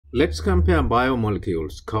Let's compare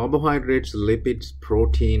biomolecules, carbohydrates, lipids,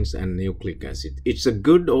 proteins, and nucleic acid. It's a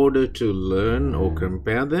good order to learn or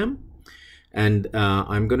compare them. And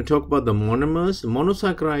I'm going to talk about the monomers.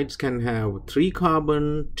 Monosaccharides can have 3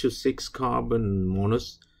 carbon to 6 carbon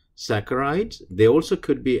monosaccharides. They also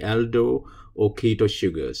could be aldo or keto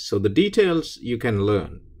sugars. So the details you can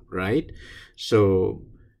learn, right? So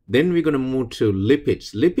then we're going to move to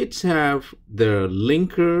lipids. Lipids have the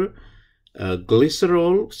linker,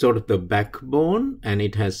 glycerol, sort of the backbone, and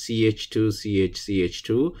it has CH2, CH,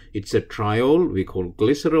 CH2. It's a triol we call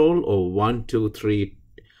glycerol, or 1, 2, 3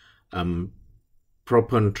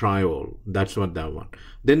 propan triol. That's what that one.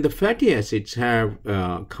 Then the fatty acids have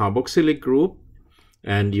carboxylic group,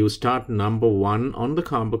 and you start number 1 on the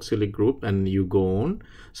carboxylic group and you go on.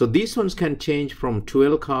 So these ones can change from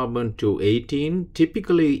 12 carbon to 18,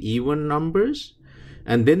 typically even numbers.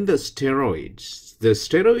 And then the steroids. The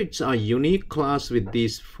steroids are unique class with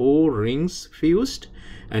these 4 rings fused,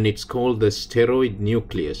 and it's called the steroid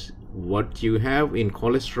nucleus, what you have in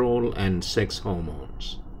cholesterol and sex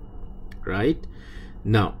hormones, right?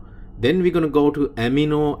 Now, then we're going to go to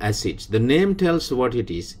amino acids. The name tells what it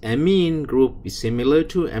is. Amine group is similar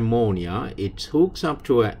to ammonia. It hooks up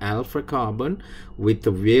to an alpha carbon with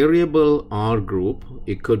a variable R group.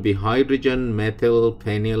 It could be hydrogen, methyl,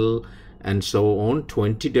 penyl, and so on,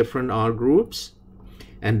 20 different R groups.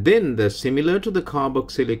 And then similar to the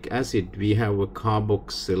carboxylic acid, we have a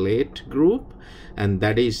carboxylate group, and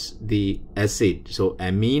that is the acid. So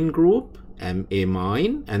amine group,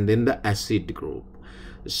 amine, and then the acid group.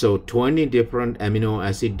 So 20 different amino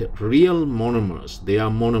acid, real monomers. They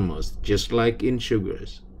are monomers, just like in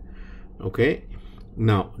sugars. Okay.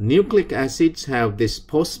 Now, nucleic acids have this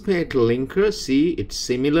phosphate linker. See, it's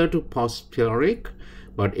similar to phosphoric,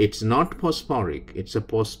 but it's not phosphoric. It's a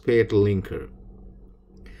phosphate linker.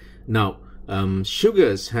 Now,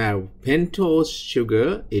 sugars have pentose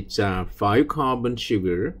sugar. It's a 5 carbon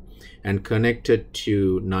sugar and connected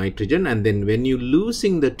to nitrogen. And then when you're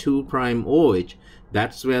losing the 2' OH,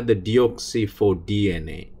 that's where the deoxy for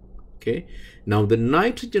DNA. Okay. Now, the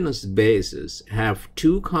nitrogenous bases have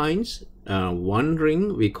 2 kinds. One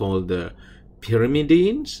ring we call the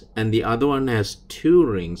pyrimidines, and the other one has 2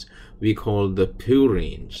 rings we call the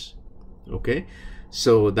purines. Okay,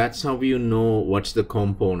 so that's how you know what the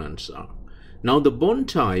components are. Now, the bond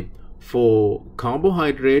type for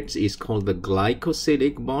carbohydrates is called the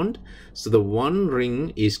glycosidic bond. So the one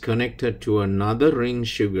ring is connected to another ring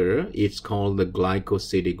sugar. It's called the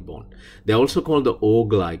glycosidic bond. They also call the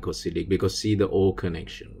O-glycosidic because see the O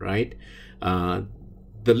connection, right?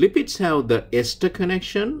 The lipids have the ester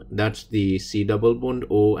connection. That's the C double bond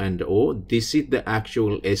O and O. This is the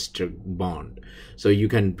actual ester bond. So you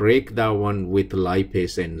can break that one with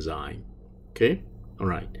lipase enzyme. Okay, all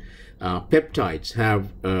right. Peptides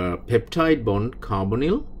have a peptide bond,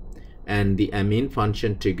 carbonyl, and the amine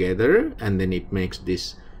function together, and then it makes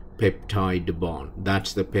this peptide bond.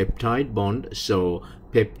 That's the peptide bond. So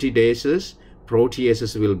peptidases,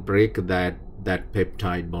 proteases will break that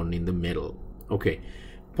peptide bond in the middle. Okay.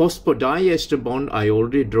 Phosphodiester bond I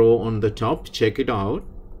already draw on the top. Check it out.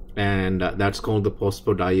 And that's called the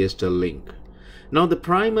phosphodiester link. Now, the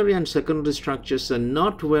primary and secondary structures are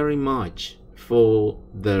not very much for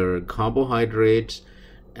the carbohydrates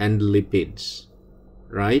and lipids,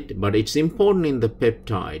 right? But it's important in the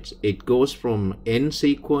peptides. It goes from N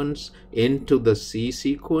sequence, N to the C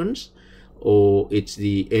sequence, or it's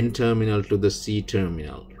the N terminal to the C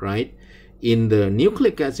terminal, right? In the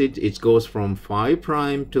nucleic acid, it goes from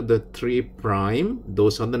 5' to the 3'.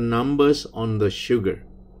 Those are the numbers on the sugar.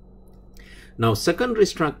 Now, secondary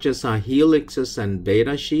structures are helixes and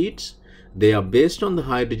beta sheets. They are based on the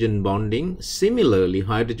hydrogen bonding. Similarly,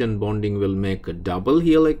 hydrogen bonding will make a double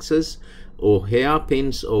helixes or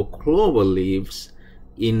hairpins or clover leaves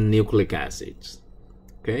in nucleic acids.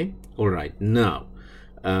 Okay, all right. Now,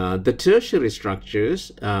 the tertiary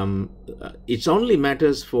structures, it only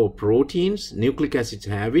matters for proteins. Nucleic acids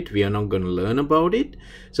have it. We are not going to learn about it.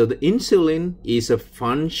 So the insulin is a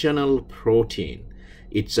functional protein.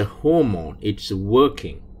 It's a hormone. It's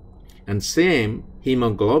working. And same,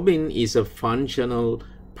 hemoglobin is a functional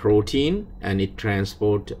protein, and it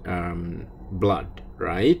transports blood,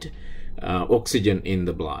 right? Oxygen in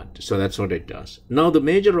the blood. So that's what it does. Now, the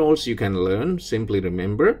major roles you can learn, simply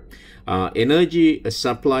remember, energy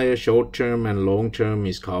supplier short-term and long-term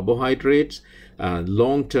is carbohydrates.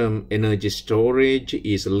 Long-term energy storage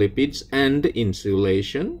is lipids and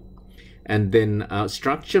insulation. And then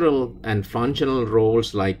structural and functional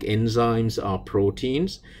roles like enzymes are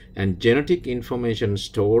proteins, and genetic information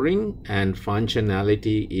storing and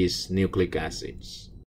functionality is nucleic acids.